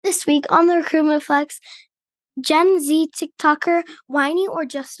This week on the Recruitment Flex, Gen Z TikToker, whiny or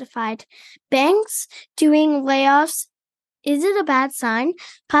justified? Banks doing layoffs, is it a bad sign?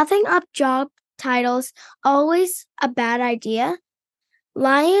 Puffing up job titles, always a bad idea?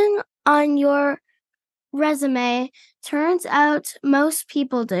 Lying on your resume, turns out most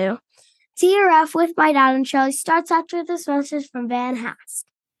people do. TRF with my dad and Shelly starts after this message from Van Hask.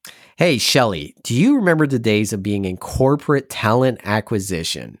 Hey, Shelly, do you remember the days of being in corporate talent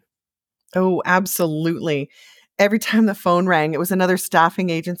acquisition? Oh, absolutely. Every time the phone rang, it was another staffing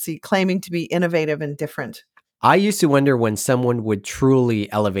agency claiming to be innovative and different. I used to wonder when someone would truly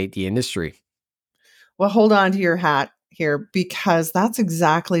elevate the industry. Well, hold on to your hat here, because that's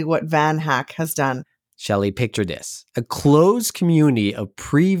exactly what Van Hack has done. Shelly, picture this. A closed community of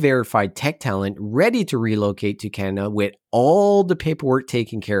pre-verified tech talent ready to relocate to Canada with all the paperwork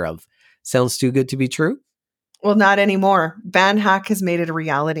taken care of. Sounds too good to be true? Well, not anymore. Van Hack has made it a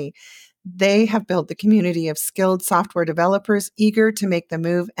reality. They have built the community of skilled software developers eager to make the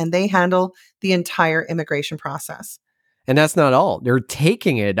move, and they handle the entire immigration process. And that's not all. They're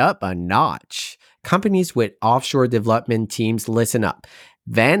taking it up a notch. Companies with offshore development teams, listen up.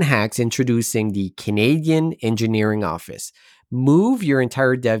 Van Hack's introducing the Canadian Engineering Office. Move your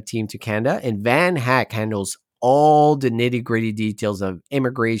entire dev team to Canada, and Van Hack handles all the nitty-gritty details of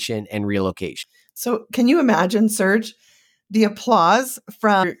immigration and relocation. So can you imagine, Serge, the applause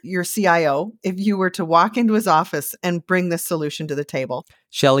from your CIO if you were to walk into his office and bring this solution to the table?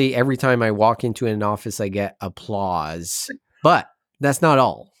 Shelly, every time I walk into an office, I get applause. But that's not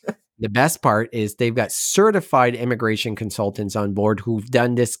all. The best part is they've got certified immigration consultants on board who've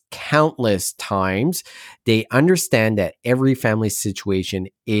done this countless times. They understand that every family situation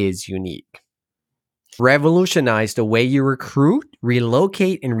is unique. Revolutionize the way you recruit,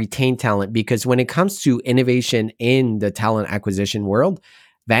 relocate, and retain talent, because when it comes to innovation in the talent acquisition world,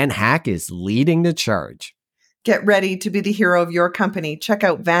 Van Hack is leading the charge. Get ready to be the hero of your company. Check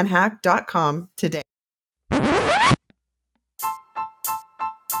out vanhack.com today.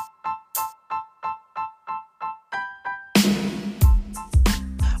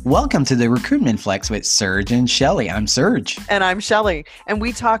 Welcome to the Recruitment Flex with Serge and Shelly. I'm Serge. And I'm Shelly. And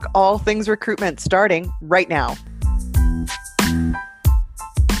we talk all things recruitment starting right now.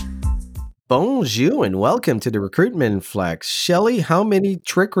 Bonjour and welcome to the Recruitment Flex. Shelly, how many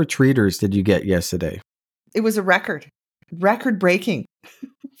trick-or-treaters did you get yesterday? It was a record-breaking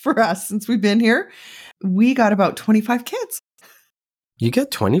for us since we've been here. We got about 25 kids. You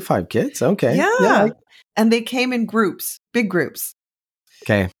get 25 kids? Okay. Yeah. And they came in groups, big groups.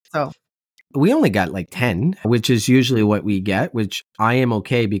 Okay. So we only got like 10, which is usually what we get, which I am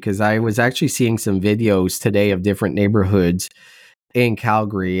okay, because I was actually seeing some videos today of different neighborhoods in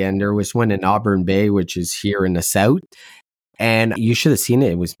Calgary, and there was one in Auburn Bay, which is here in the south. And you should have seen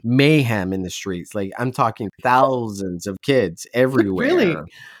it. It was mayhem in the streets. Like, I'm talking thousands of kids everywhere. Really?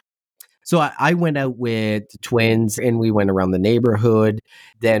 So I went out with the twins and we went around the neighborhood.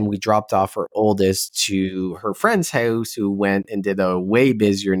 Then we dropped off our oldest to her friend's house, who went and did a way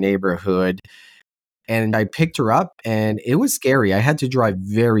busier neighborhood. And I picked her up and it was scary. I had to drive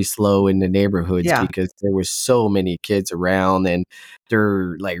very slow in the neighborhoods because there were so many kids around and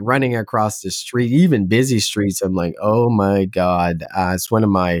they're like running across the street, even busy streets. I'm like, oh my God. It's one of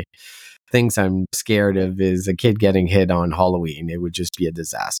my things I'm scared of, is a kid getting hit on Halloween. It would just be a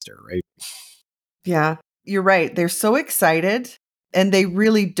disaster, right? Yeah, you're right. They're so excited and they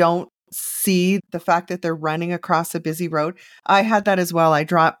really don't see the fact that they're running across a busy road. I had that as well. I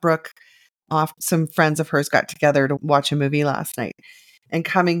dropped Brooke off. Some friends of hers got together to watch a movie last night. And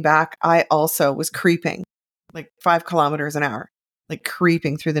coming back, I also was creeping like 5 kilometers an hour. Like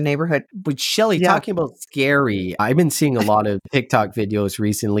creeping through the neighborhood. But Shelly, talking about scary, I've been seeing a lot of TikTok videos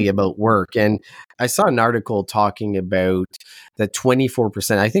recently about work. And I saw an article talking about the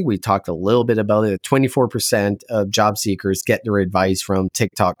 24%. I think we talked a little bit about it. 24% of job seekers get their advice from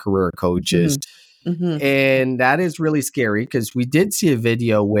TikTok career coaches. Mm-hmm. And that is really scary, because we did see a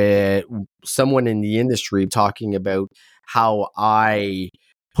video with someone in the industry talking about how I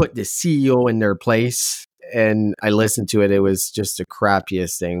put the CEO in their place. And I listened to it. It was just the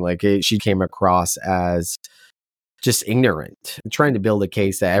crappiest thing. Like, she came across as just ignorant, trying to build a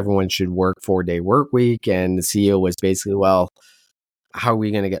case that everyone should work 4-day work week. And the CEO was basically, well, how are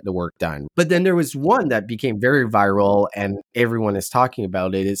we going to get the work done? But then there was one that became very viral and everyone is talking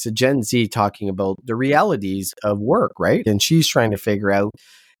about it. It's a Gen Z talking about the realities of work, right? And she's trying to figure out,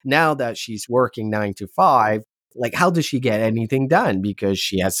 now that she's working 9 to 5, like, how does she get anything done? Because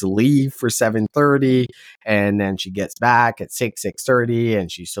she has to leave for 7:30 and then she gets back at 6:30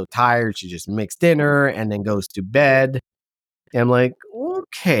 and she's so tired. She just makes dinner and then goes to bed. And I'm like, what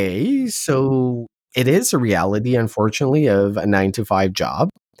okay, so it is a reality, unfortunately, of a 9 to 5 job.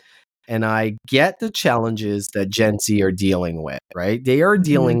 And I get the challenges that Gen Z are dealing with, right? They are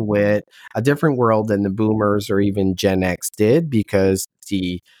dealing with a different world than the boomers or even Gen X did because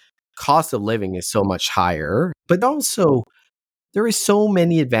the cost of living is so much higher. But also, there is so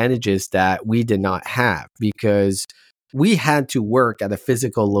many advantages that we did not have because we had to work at a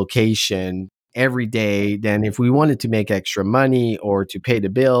physical location every day. Then if we wanted to make extra money or to pay the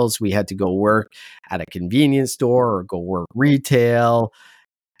bills, we had to go work at a convenience store or go work retail.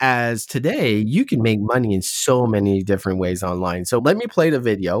 As today, you can make money in so many different ways online. So let me play the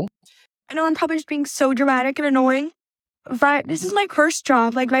video. I know I'm probably just being so dramatic and annoying, but this is my first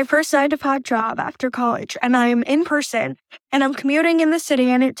job, like my first 9 to 5 job after college. And I'm in person and I'm commuting in the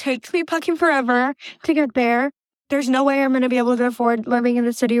city and it takes me fucking forever to get there. There's no way I'm going to be able to afford living in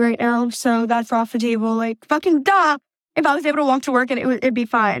the city right now. So that's off the table. Like, fucking duh. If I was able to walk to work and it'd be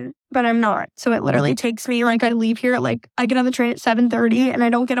fine, but I'm not. So it literally takes me, like, I leave here, like, I get on the train at 7:30 and I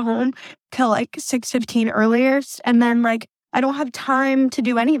don't get home till like 6:15 earliest. And then, like, I don't have time to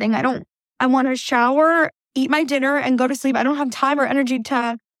do anything. I want to shower, eat my dinner, and go to sleep. I don't have time or energy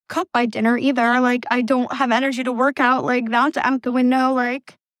to cook my dinner either. Like, I don't have energy to work out. Like, that's out the window.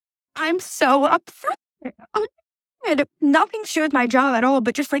 Like, I'm so upset. And nothing to do with my job at all,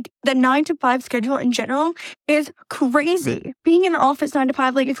 but just like the 9 to 5 schedule in general is crazy. Being in an office 9 to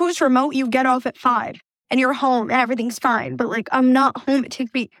 5, like if it was remote, you get off at 5 and you're home and everything's fine. But like I'm not home. It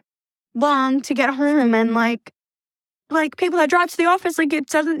takes me long to get home, and like people that drive to the office, like it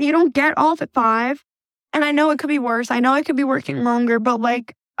doesn't. You don't get off at 5. And I know it could be worse. I know I could be working longer, but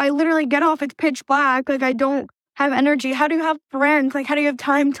like I literally get off. It's pitch black. Like I don't have energy. How do you have friends? Like how do you have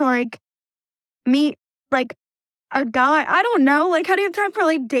time to like meet like a guy? I don't know. Like, how do you have time for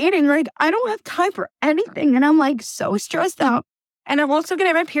like dating? Like, I don't have time for anything. And I'm like so stressed out. And I'm also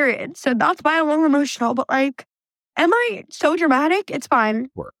getting my period. So that's why I'm a little emotional. But like, am I so dramatic? It's fine.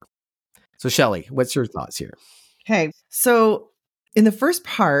 Work. So, Shelly, what's your thoughts here? Okay. So, in the first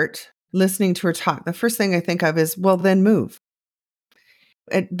part, listening to her talk, the first thing I think of is, well, then move.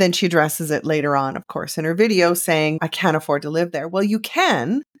 And then she addresses it later on, of course, in her video saying, I can't afford to live there. Well, you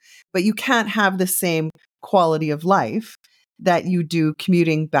can, but you can't have the same quality of life that you do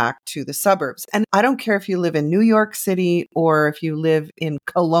commuting back to the suburbs. And I don't care if you live in New York City or if you live in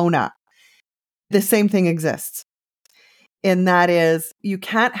Kelowna, the same thing exists. And that is, you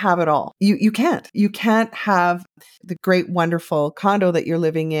can't have it all. You can't. You can't have the great, wonderful condo that you're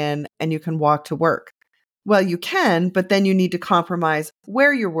living in and you can walk to work. Well, you can, but then you need to compromise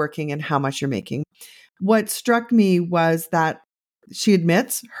where you're working and how much you're making. What struck me was that she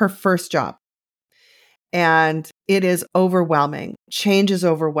admits her first job. And it is overwhelming. Change is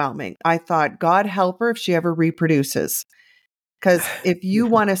overwhelming. I thought, God help her if she ever reproduces. Because if you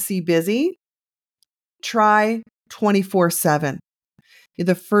want to see busy, try 24/7.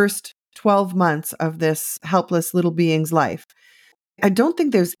 The first 12 months of this helpless little being's life. I don't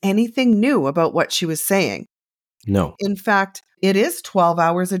think there's anything new about what she was saying. No. In fact, it is 12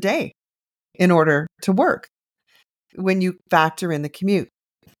 hours a day in order to work when you factor in the commute.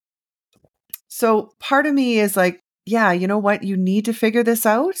 So part of me is like, yeah, you know what? You need to figure this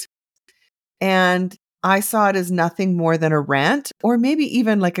out. And I saw it as nothing more than a rant or maybe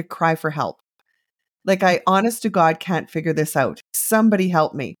even like a cry for help. Like I honest to God can't figure this out. Somebody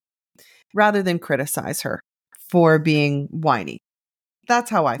help me, rather than criticize her for being whiny. That's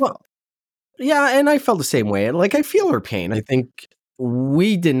how I felt. Yeah, and I felt the same way. Like I feel her pain. I think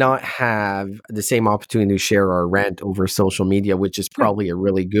we did not have the same opportunity to share our rant over social media, which is probably a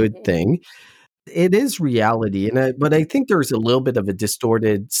really good thing. It is reality, but I think there's a little bit of a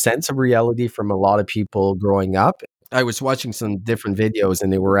distorted sense of reality from a lot of people growing up. I was watching some different videos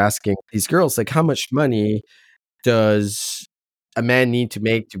and they were asking these girls, like, how much money does a man need to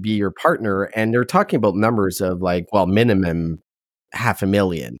make to be your partner? And they're talking about numbers of like, well, minimum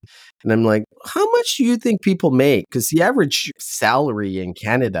 $500,000. And I'm like, how much do you think people make? Because the average salary in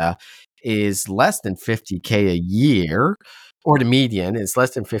Canada is less than 50K a year, or the median is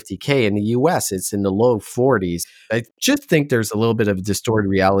less than 50K. In the US, it's in the low 40s. I just think there's a little bit of a distorted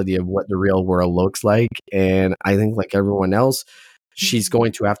reality of what the real world looks like. And I think like everyone else, she's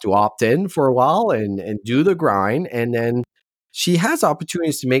going to have to opt in for a while and do the grind. And then she has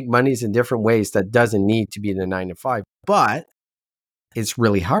opportunities to make monies in different ways that doesn't need to be in a 9 to 5. But it's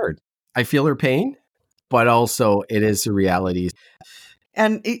really hard. I feel her pain, but also it is the reality.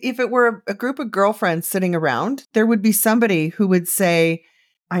 And if it were a group of girlfriends sitting around, there would be somebody who would say,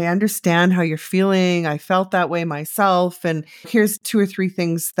 I understand how you're feeling. I felt that way myself. And here's 2 or 3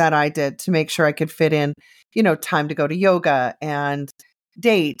 things that I did to make sure I could fit in, time to go to yoga and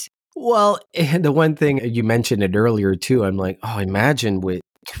date. Well, and the one thing you mentioned it earlier too, I'm like, oh, imagine with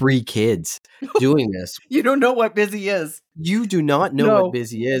 3 kids doing this. You don't know what busy is. You do not know what No.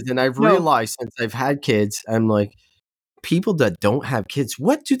 busy is. And I've No. realized since I've had kids, I'm like, people that don't have kids,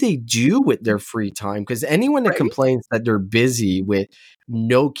 what do they do with their free time? Because anyone that Right? complains that they're busy with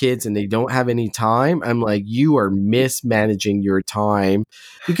no kids and they don't have any time, I'm like, you are mismanaging your time,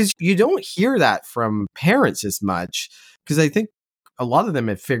 because you don't hear that from parents as much. Because I think a lot of them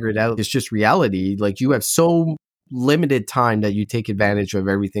have figured out it's just reality. Like, you have so limited time that you take advantage of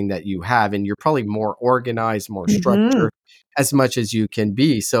everything that you have, and you're probably more organized, more Mhm. structured as much as you can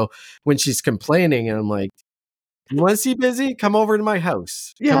be. So when she's complaining, and I'm like, you want to see busy? Come over to my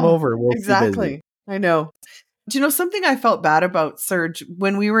house. Come Yeah, over. We'll see busy. exactly. I know. Do you know something I felt bad about, Serge?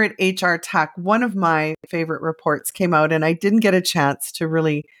 When we were at HR Tech, one of my favorite reports came out, and I didn't get a chance to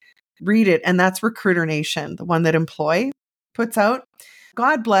really read it. And that's Recruiter Nation, the one that Employ puts out.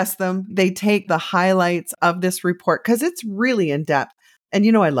 God bless them. They take the highlights of this report because it's really in depth. And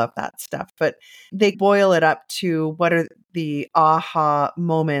I love that stuff, but they boil it up to what are the aha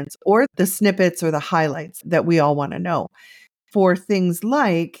moments or the snippets or the highlights that we all want to know for things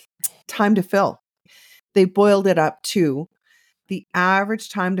like time to fill. They boiled it up to the average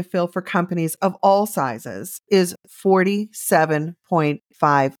time to fill for companies of all sizes is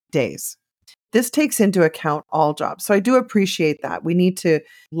 47.5 days. This takes into account all jobs. So I do appreciate that. We need to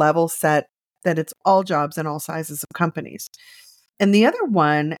level set that it's all jobs and all sizes of companies. And the other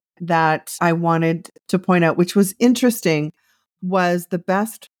one that I wanted to point out, which was interesting, was the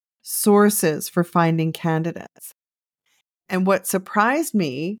best sources for finding candidates. And what surprised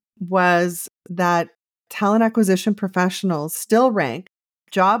me was that talent acquisition professionals still rank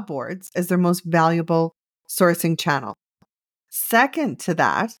job boards as their most valuable sourcing channel. Second to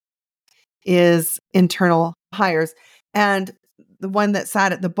that is internal hires. And the one that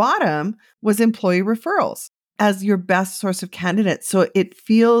sat at the bottom was employee referrals as your best source of candidates. So it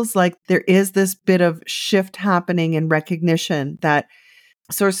feels like there is this bit of shift happening in recognition that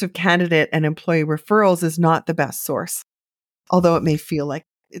source of candidate and employee referrals is not the best source, although it may feel like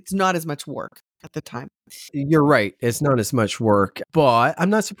it's not as much work at the time. You're right. It's not as much work, but I'm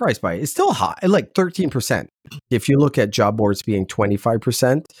not surprised by it. It's still high, like 13%. If you look at job boards being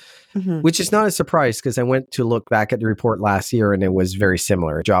 25%, which is not a surprise, because I went to look back at the report last year and it was very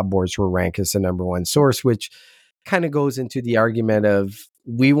similar. Job boards were ranked as the number one source, which kind of goes into the argument of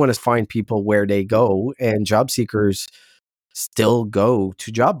we want to find people where they go, and job seekers still go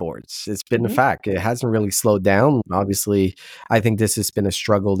to job boards. It's been a fact. It hasn't really slowed down. Obviously, I think this has been a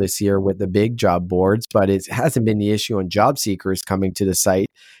struggle this year with the big job boards, but it hasn't been the issue on job seekers coming to the site.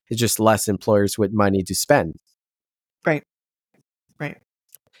 It's just less employers with money to spend. Right.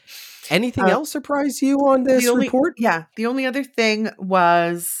 Anything else surprise you on this report? Yeah. The only other thing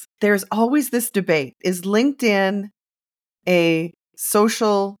was there's always this debate. Is LinkedIn a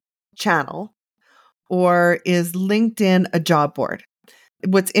social channel or is LinkedIn a job board?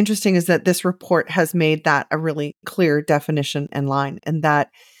 What's interesting is that this report has made that a really clear definition and line, and that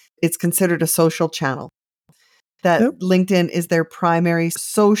it's considered a social channel. That LinkedIn is their primary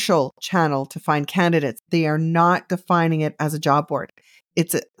social channel to find candidates. They are not defining it as a job board.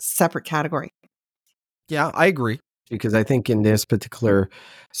 It's a separate category. Yeah, I agree. Because I think in this particular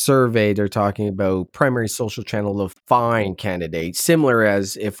survey, they're talking about primary social channel to find candidates, similar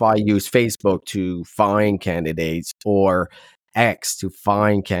as if I use Facebook to find candidates or X to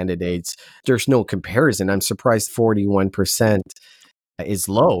find candidates. There's no comparison. I'm surprised 41% is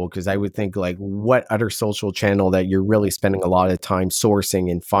low, because I would think, like, what other social channel that you're really spending a lot of time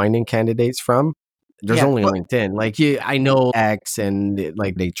sourcing and finding candidates from? There's only LinkedIn. Like, I know X, and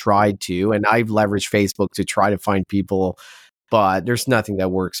like they tried to, and I've leveraged Facebook to try to find people, but there's nothing that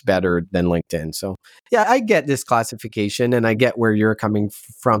works better than LinkedIn. So yeah, I get this classification, and I get where you're coming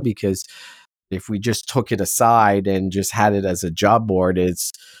from, because if we just took it aside and just had it as a job board,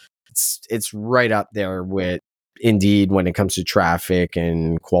 it's right up there with Indeed when it comes to traffic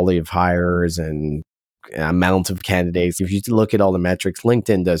and quality of hires and amount of candidates. If you look at all the metrics,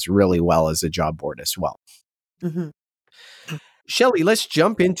 LinkedIn does really well as a job board as well. Shelley, let's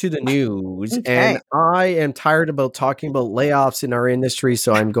jump into the news. Okay. And I am tired about talking about layoffs in our industry,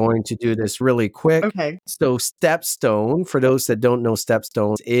 so I'm going to do this really quick. Okay. So StepStone, for those that don't know,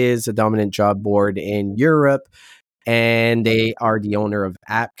 StepStone is a dominant job board in Europe, and they are the owner of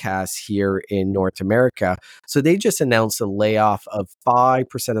Appcast here in North America. So they just announced a layoff of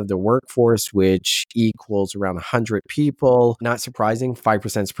 5% of the workforce, which equals around 100 people. Not surprising,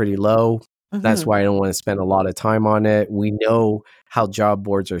 5% is pretty low. That's why I don't want to spend a lot of time on it. We know how job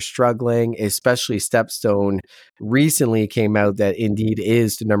boards are struggling, especially Stepstone recently came out that Indeed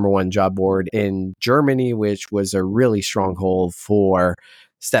is the number one job board in Germany, which was a really stronghold for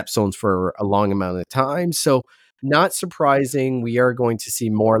Stepstones for a long amount of time. So not surprising, we are going to see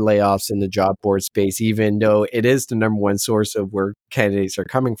more layoffs in the job board space, even though it is the number one source of where candidates are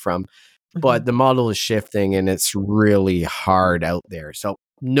coming from. But the model is shifting and it's really hard out there. So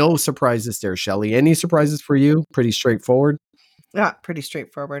no surprises there, Shelley. Any surprises for you? Pretty straightforward. Yeah, pretty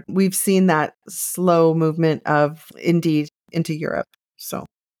straightforward. We've seen that slow movement of Indeed into Europe. So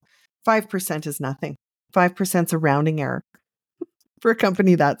 5% is nothing. 5% is a rounding error for a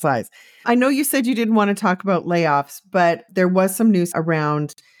company that size. I know you said you didn't want to talk about layoffs, but there was some news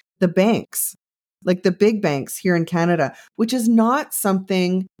around the banks, like the big banks here in Canada, which is not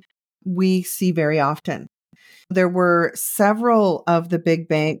something we see very often. There were several of the big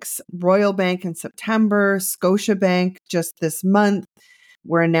banks, Royal Bank in September, Scotiabank just this month,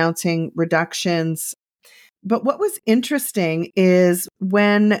 were announcing reductions. But what was interesting is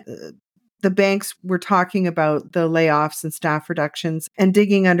when the banks were talking about the layoffs and staff reductions and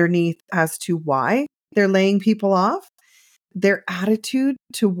digging underneath as to why they're laying people off, their attitude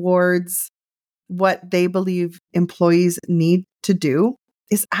towards what they believe employees need to do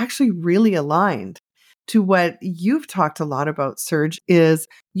is actually really aligned to what you've talked a lot about, Serge, is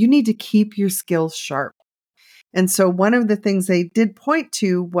you need to keep your skills sharp. And so one of the things they did point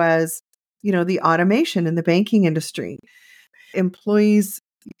to was, the automation in the banking industry. Employees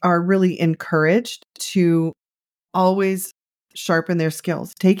are really encouraged to always sharpen their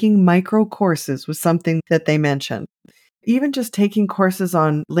skills. Taking micro courses was something that they mentioned. Even just taking courses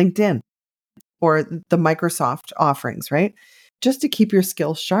on LinkedIn or the Microsoft offerings, right? Just to keep your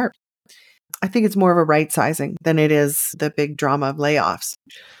skills sharp. I think it's more of a right sizing than it is the big drama of layoffs.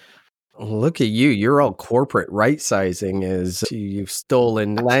 Look at you. You're all corporate right sizing is you've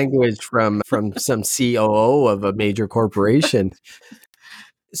stolen language from some COO of a major corporation.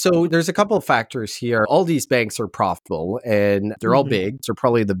 So there's a couple of factors here. All these banks are profitable and they're all big. They're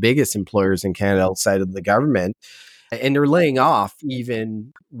probably the biggest employers in Canada outside of the government. And they're laying off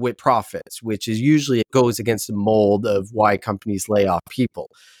even with profits, which is usually goes against the mold of why companies lay off people.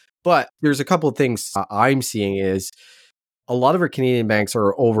 But there's a couple of things I'm seeing is a lot of our Canadian banks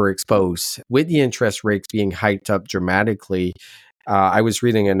are overexposed with the interest rates being hiked up dramatically. I was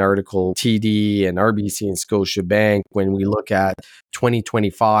reading an article, TD and RBC and Scotiabank, when we look at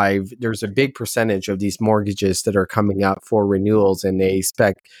 2025, there's a big percentage of these mortgages that are coming up for renewals and they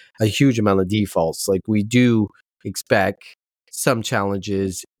expect a huge amount of defaults. Like we do expect some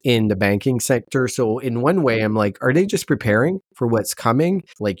challenges in the banking sector. So in one way, I'm like, are they just preparing for what's coming?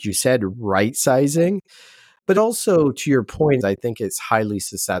 Like you said, right sizing. But also to your point, I think it's highly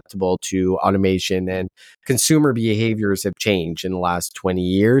susceptible to automation and consumer behaviors have changed in the last 20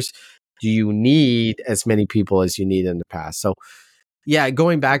 years. Do you need as many people as you need in the past? So yeah,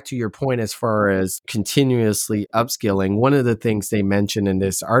 going back to your point as far as continuously upskilling, one of the things they mentioned in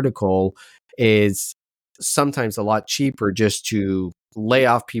this article is sometimes a lot cheaper just to lay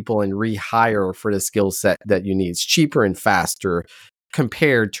off people and rehire for the skill set that you need. It's cheaper and faster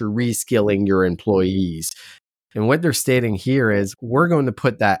compared to reskilling your employees. And what they're stating here is we're going to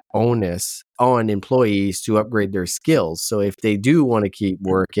put that onus on employees to upgrade their skills. So if they do want to keep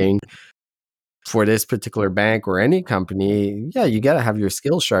working for this particular bank or any company, yeah, you got to have your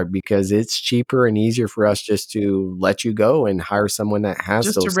skills sharp because it's cheaper and easier for us just to let you go and hire someone that has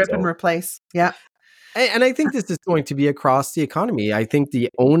just those to rip skills. And replace. Yeah. And I think this is going to be across the economy. I think the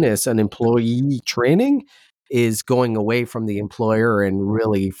onus on employee training is going away from the employer and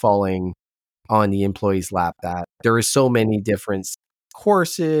really falling on the employee's lap. That there are so many different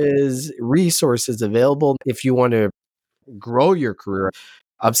courses, resources available. If you want to grow your career,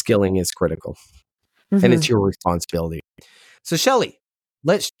 upskilling is critical and it's your responsibility. So Shelley,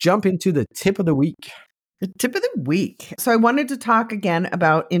 let's jump into the tip of the week. The tip of the week. So I wanted to talk again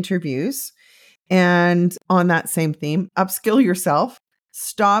about interviews. And on that same theme, upskill yourself,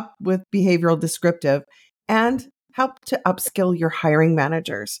 stop with behavioral descriptive, and help to upskill your hiring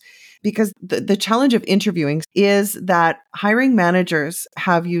managers. Because the challenge of interviewing is that hiring managers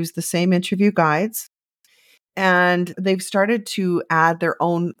have used the same interview guides and they've started to add their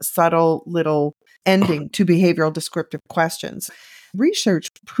own subtle little ending to behavioral descriptive questions. Research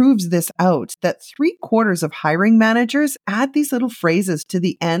proves this out, that 3/4 of hiring managers add these little phrases to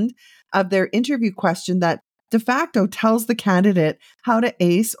the end of their interview question that de facto tells the candidate how to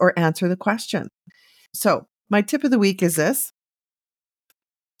ace or answer the question. So my tip of the week is this.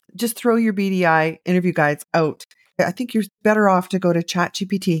 Just throw your BDI interview guides out. I think you're better off to go to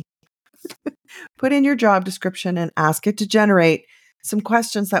ChatGPT Put in your job description and ask it to generate some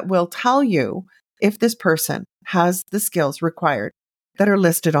questions that will tell you if this person has the skills required that are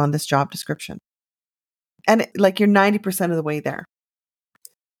listed on this job description. And like you're 90% of the way there.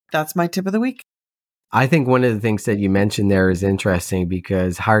 That's my tip of the week. I think one of the things that you mentioned there is interesting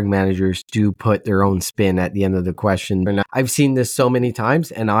because hiring managers do put their own spin at the end of the question. And I've seen this so many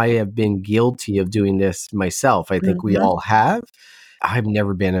times, and I have been guilty of doing this myself. I think we all have. I've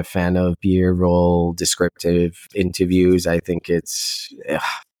never been a fan of behavioral descriptive interviews. I think it's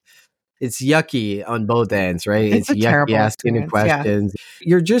yucky on both ends, right? It's a yucky terrible asking the experience. Yeah. questions.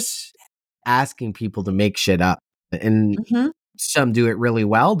 You're just asking people to make shit up. And some do it really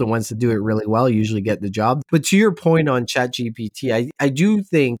well. The ones that do it really well usually get the job. But to your point on ChatGPT, I do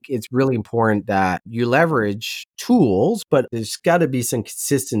think it's really important that you leverage tools, but there's got to be some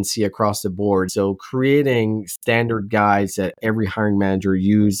consistency across the board. So creating standard guides that every hiring manager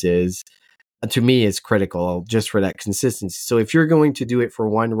uses, to me, is critical just for that consistency. So if you're going to do it for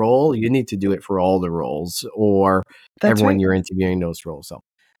one role, you need to do it for all the roles or everyone you're interviewing those roles. So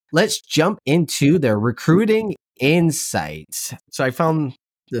let's jump into the recruiting insights. So I found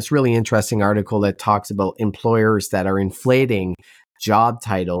this really interesting article that talks about employers that are inflating job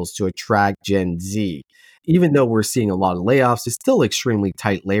titles to attract Gen Z. Even though we're seeing a lot of layoffs, it's still extremely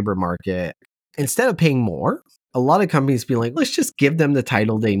tight labor market. Instead of paying more, a lot of companies be like, let's just give them the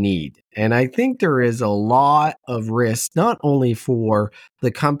title they need. And I think there is a lot of risk, not only for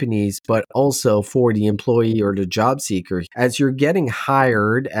the companies, but also for the employee or the job seeker. As you're getting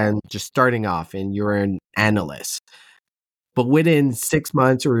hired and just starting off and you're an analyst, but within 6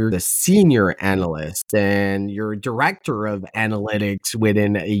 months, or you're the senior analyst and you're director of analytics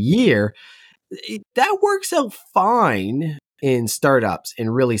within a year, that works out fine in startups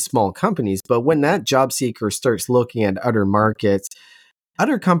and really small companies. But when that job seeker starts looking at other markets,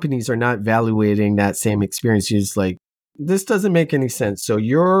 other companies are not evaluating that same experience. You're just like, this doesn't make any sense. So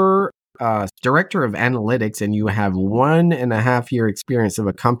you're director of analytics and you have 1.5 year experience of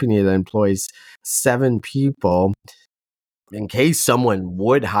a company that employs 7 people. In case someone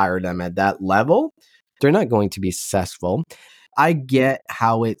would hire them at that level, they're not going to be successful. I get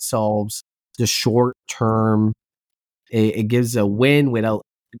how it solves the short term. It gives a win without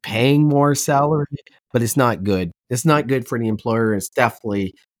paying more salary, but it's not good. It's not good for the employer. It's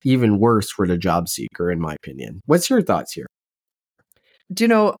definitely even worse for the job seeker, in my opinion. What's your thoughts here? Do you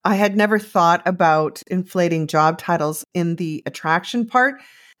know, I had never thought about inflating job titles in the attraction part.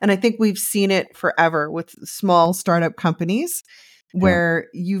 And I think we've seen it forever with small startup companies where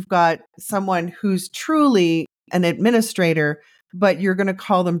you've got someone who's truly an administrator, but you're going to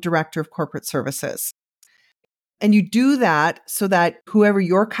call them director of corporate services. And you do that so that whoever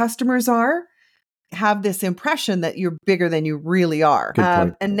your customers are have this impression that you're bigger than you really are.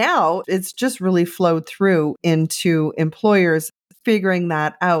 And now it's just really flowed through into employers figuring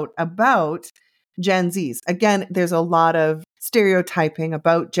that out about Gen Zs. Again, there's a lot of stereotyping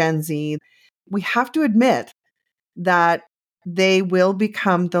about Gen Z. We have to admit that they will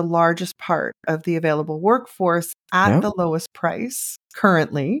become the largest part of the available workforce at the lowest price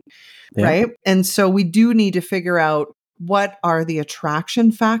currently, right? And so we do need to figure out what are the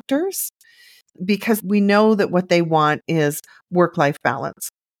attraction factors, because we know that what they want is work-life balance.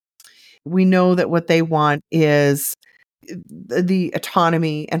 We know that what they want is the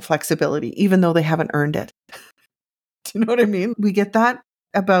autonomy and flexibility, even though they haven't earned it. Do you know what I mean? We get that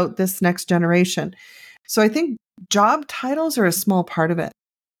about this next generation. So I think job titles are a small part of it.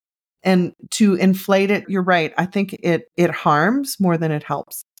 And to inflate it, you're right. I think it harms more than it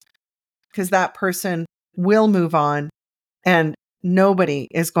helps, because that person will move on and nobody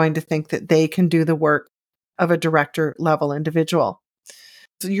is going to think that they can do the work of a director level individual.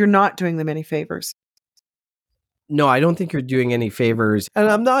 So you're not doing them any favors. No, I don't think you're doing any favors. And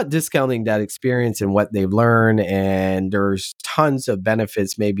I'm not discounting that experience and what they've learned. And there's tons of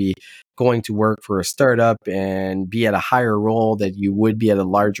benefits, maybe going to work for a startup and be at a higher role that you would be at a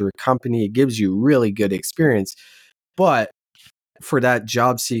larger company. It gives you really good experience. But for that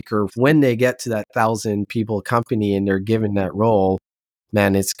job seeker, when they get to that 1,000 people company and they're given that role,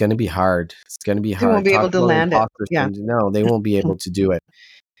 man, it's going to be hard. It's going to be hard. They won't be able to land it. Yeah. No, they won't be able to do it.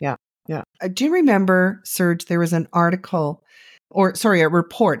 Yeah. Yeah. Do you remember, Serge, there was an article a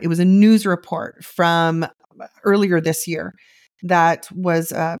report. It was a news report from earlier this year that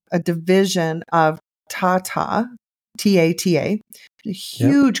was a division of Tata, TATA, a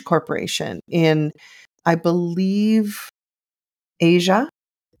huge corporation in, I believe, Asia.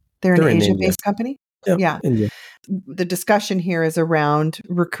 They're an Asia-based company. Yeah. India. The discussion here is around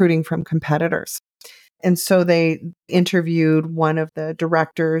recruiting from competitors. And so they interviewed one of the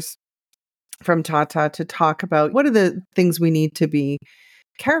directors from Tata to talk about what are the things we need to be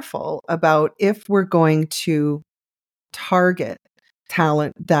careful about if we're going to target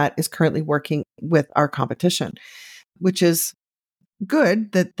talent that is currently working with our competition, which is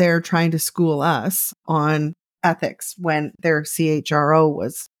good that they're trying to school us on ethics when their CHRO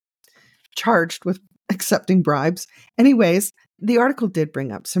was charged with accepting bribes. Anyways, the article did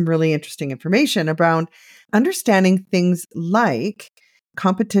bring up some really interesting information around understanding things like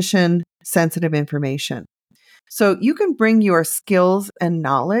competition sensitive information. So you can bring your skills and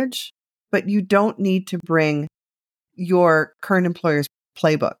knowledge, but you don't need to bring your current employer's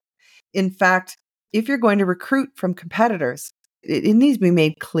playbook. In fact, if you're going to recruit from competitors, it needs to be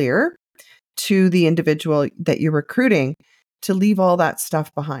made clear to the individual that you're recruiting to leave all that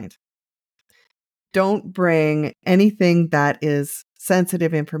stuff behind. Don't bring anything that is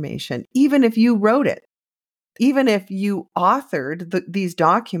sensitive information, even if you wrote it. Even if you authored these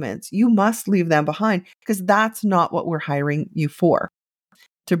documents, you must leave them behind because that's not what we're hiring you for,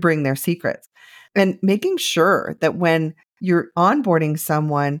 to bring their secrets. And making sure that when you're onboarding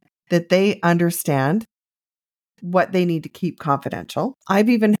someone, that they understand what they need to keep confidential. I've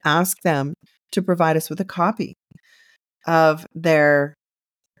even asked them to provide us with a copy of their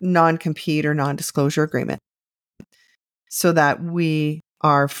non-compete or non-disclosure agreement so that we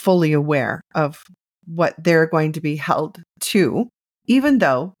are fully aware of what they're going to be held to, even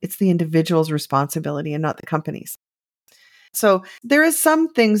though it's the individual's responsibility and not the company's. So there is some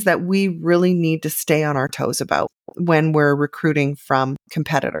things that we really need to stay on our toes about when we're recruiting from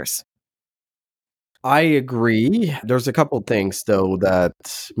competitors. I agree. There's a couple things though that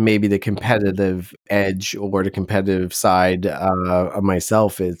maybe the competitive edge or the competitive side of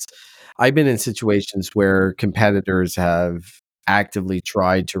myself is I've been in situations where competitors have actively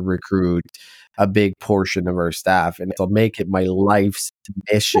tried to recruit a big portion of our staff, and it'll make it my life's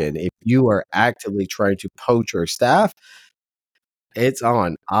mission. If you are actively trying to poach our staff, it's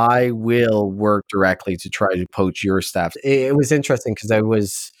on. I will work directly to try to poach your staff. It was interesting because I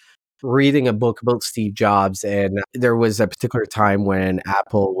was reading a book about Steve Jobs, and there was a particular time when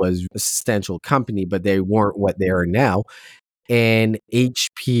Apple was a substantial company, but they weren't what they are now. And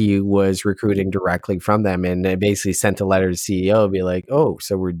HP was recruiting directly from them, and they basically sent a letter to CEO, be like, "Oh,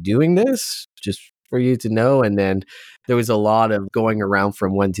 so we're doing this just for you to know." And then there was a lot of going around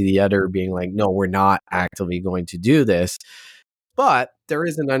from one to the other, being like, "No, we're not actively going to do this." But there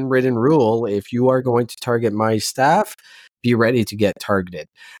is an unwritten rule. If you are going to target my staff, be ready to get targeted.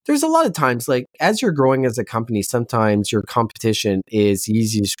 There's a lot of times, like as you're growing as a company, sometimes your competition is the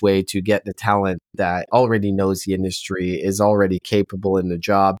easiest way to get the talent that already knows the industry, is already capable in the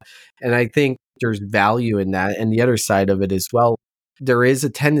job. And I think there's value in that. And the other side of it as well, there is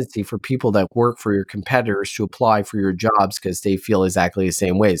a tendency for people that work for your competitors to apply for your jobs because they feel exactly the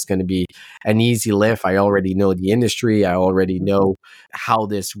same way. It's going to be an easy lift. I already know the industry. I already know how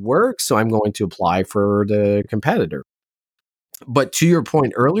this works. So I'm going to apply for the competitor. But to your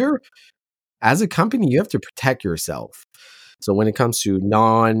point earlier, as a company, you have to protect yourself. So when it comes to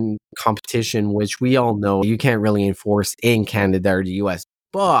non-competition, which we all know you can't really enforce in Canada or the US,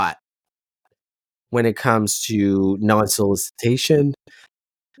 but when it comes to non-solicitation,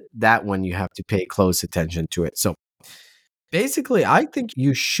 that one you have to pay close attention to it. So basically, I think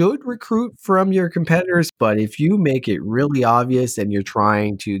you should recruit from your competitors, but if you make it really obvious and you're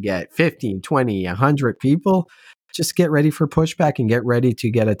trying to get 15, 20, 100 people, just get ready for pushback and get ready to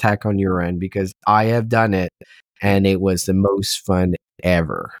get attack on your end, because I have done it and it was the most fun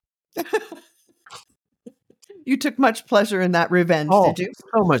ever. You took much pleasure in that revenge, did you?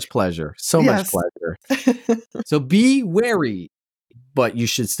 So much pleasure. So much pleasure. So be wary, but you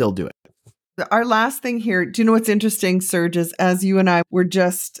should still do it. Our last thing here, do you know what's interesting, Serge, is as you and I were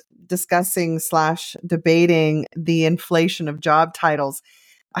just discussing / debating the inflation of job titles,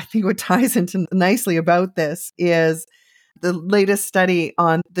 I think what ties into nicely about this is the latest study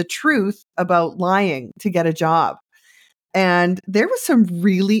on the truth about lying to get a job. And there was some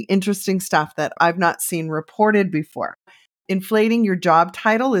really interesting stuff that I've not seen reported before. Inflating your job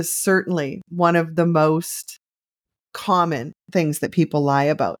title is certainly one of the most common things that people lie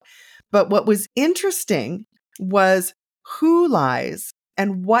about. But what was interesting was who lies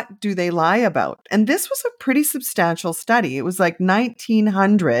and what do they lie about? And this was a pretty substantial study. It was like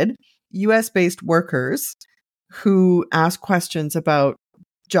 1,900 US-based workers who asked questions about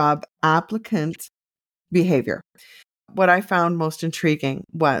job applicant behavior. What I found most intriguing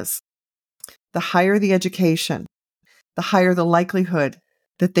was the higher the education, the higher the likelihood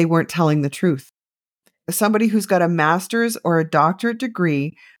that they weren't telling the truth. Somebody who's got a master's or a doctorate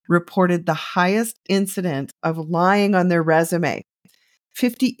degree reported the highest incident of lying on their resume.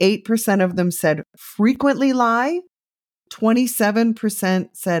 58% of them said frequently lie. 27%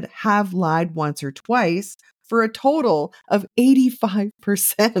 said have lied once or twice, for a total of 85%.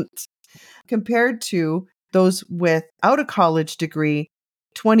 Compared to those without a college degree,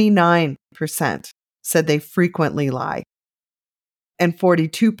 29% said they frequently lie, and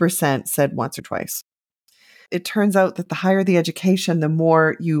 42% said once or twice. It turns out that the higher the education, the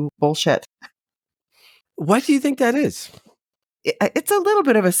more you bullshit. What do you think that is? It's a little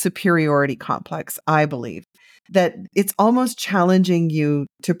bit of a superiority complex, I believe, that it's almost challenging you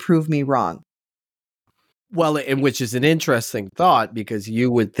to prove me wrong. Well, and which is an interesting thought, because you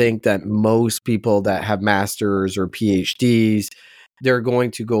would think that most people that have masters or PhDs, they're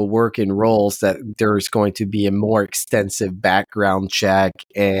going to go work in roles that there's going to be a more extensive background check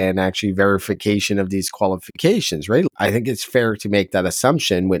and actually verification of these qualifications, right? I think it's fair to make that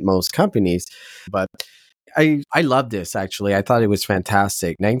assumption with most companies, but I love this, actually. I thought it was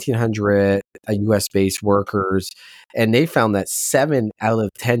fantastic. 1,900 US-based workers, and they found that 7 out of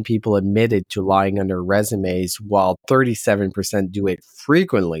 10 people admitted to lying on their resumes, while 37% do it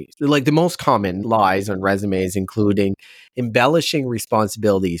frequently. Like the most common lies on resumes, including embellishing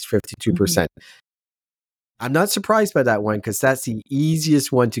responsibilities, 52%. I'm not surprised by that one, because that's the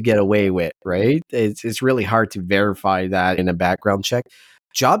easiest one to get away with, right? It's really hard to verify that in a background check.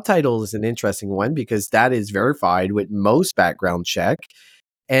 Job title is an interesting one, because that is verified with most background check,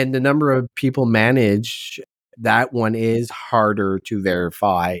 and the number of people managed, that one is harder to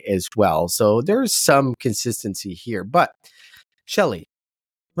verify as well. So there's some consistency here. But Shelley,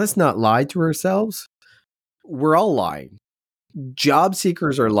 let's not lie to ourselves. We're all lying. Job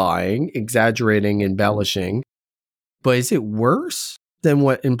seekers are lying, exaggerating, embellishing. But is it worse than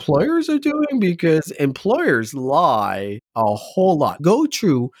what employers are doing? Because employers lie a whole lot. Go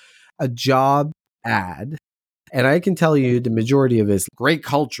through a job ad, and I can tell you the majority of it is great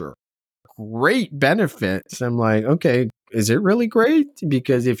culture, great benefits. I'm like, okay, is it really great?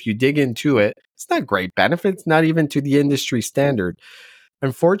 Because if you dig into it, it's not great benefits, not even to the industry standard.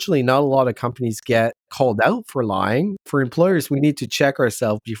 Unfortunately, not a lot of companies get called out for lying. For employers, we need to check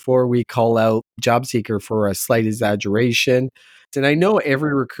ourselves before we call out job seeker for a slight exaggeration. And I know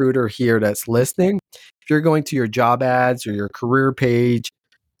every recruiter here that's listening, if you're going to your job ads or your career page,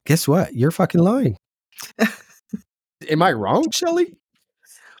 guess what? You're fucking lying. Am I wrong, Shelley?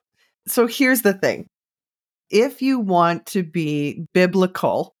 So here's the thing. If you want to be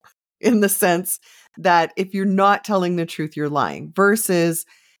biblical, in the sense that if you're not telling the truth, you're lying, versus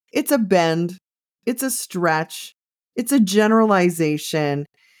it's a bend, it's a stretch, it's a generalization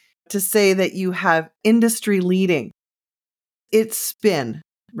to say that you have industry leading. It's spin,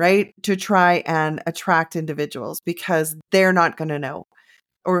 right? To try and attract individuals, because they're not going to know.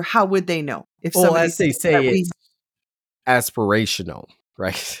 Or how would they know? If Well, somebody as they say, it's aspirational,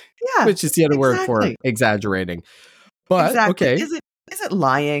 right? Yeah, Which is the other word for exactly. exaggerating. But Exactly. okay, Is it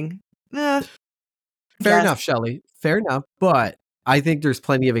lying? fair Yes. enough, Shelley. Fair enough. But I think there's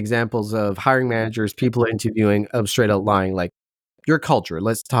plenty of examples of hiring managers, people interviewing, of straight out lying, like your culture.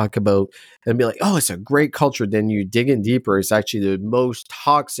 Let's talk about and be like, oh, it's a great culture. Then you dig in deeper. It's actually the most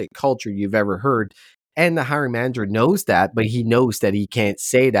toxic culture you've ever heard. And the hiring manager knows that, but he knows that he can't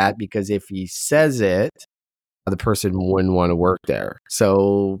say that, because if he says it, the person wouldn't want to work there.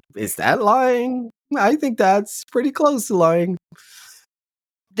 So is that lying? I think that's pretty close to lying.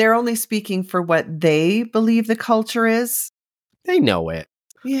 They're only speaking for what they believe the culture is. They know it.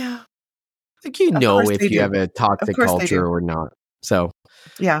 Yeah. Like, you Of know, course if they you do. have a toxic course they culture do. or not. So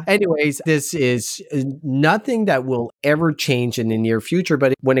Yeah. anyways, this is nothing that will ever change in the near future.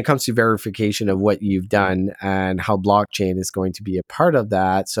 But when it comes to verification of what you've done and how blockchain is going to be a part of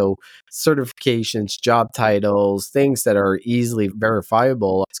that, so certifications, job titles, things that are easily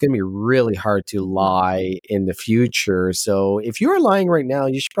verifiable, it's going to be really hard to lie in the future. So if you're lying right now,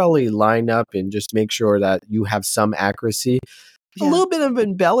 you should probably line up and just make sure that you have some accuracy. A Yeah. little bit of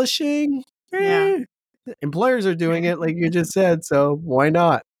embellishing. Yeah. Employers are doing it, like you just said. So why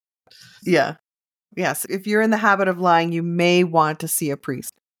not? Yeah. Yes. If you're in the habit of lying, you may want to see a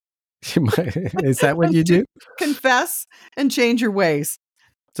priest. Is that what you do? Confess and change your ways.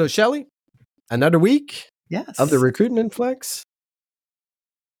 So, Shelley, another week Yes. of the Recruitment Flex.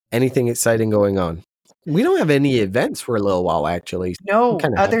 Anything exciting going on? We don't have any events for a little while, actually. No, I'm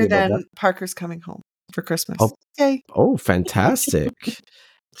kinda happy other about than that. Parker's coming home for Christmas. Oh. Yay. Oh, fantastic.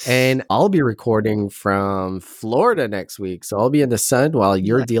 And I'll be recording from Florida next week. So I'll be in the sun while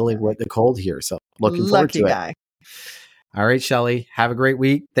you're Lucky dealing guy. with the cold here. So looking forward Lucky to it. guy. All right, Shelley, have a great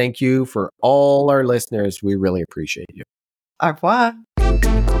week. Thank you for all our listeners. We really appreciate you. Au revoir.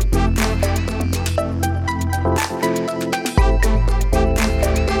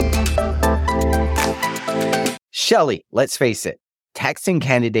 Shelly, let's face it, texting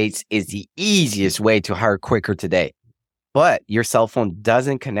candidates is the easiest way to hire quicker today. But your cell phone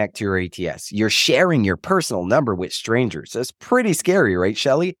doesn't connect to your ATS. You're sharing your personal number with strangers. That's pretty scary, right,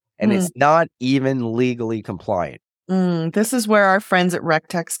 Shelly? And it's not even legally compliant. This is where our friends at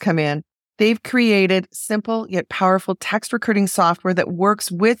RecText come in. They've created simple yet powerful text recruiting software that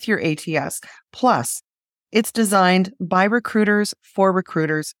works with your ATS. Plus, it's designed by recruiters for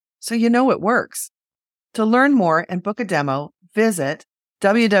recruiters, so you know it works. To learn more and book a demo, visit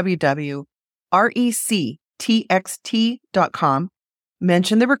www.rectxt.com,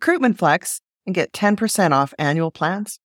 mention the Recruitment Flex, and get 10% off annual plans.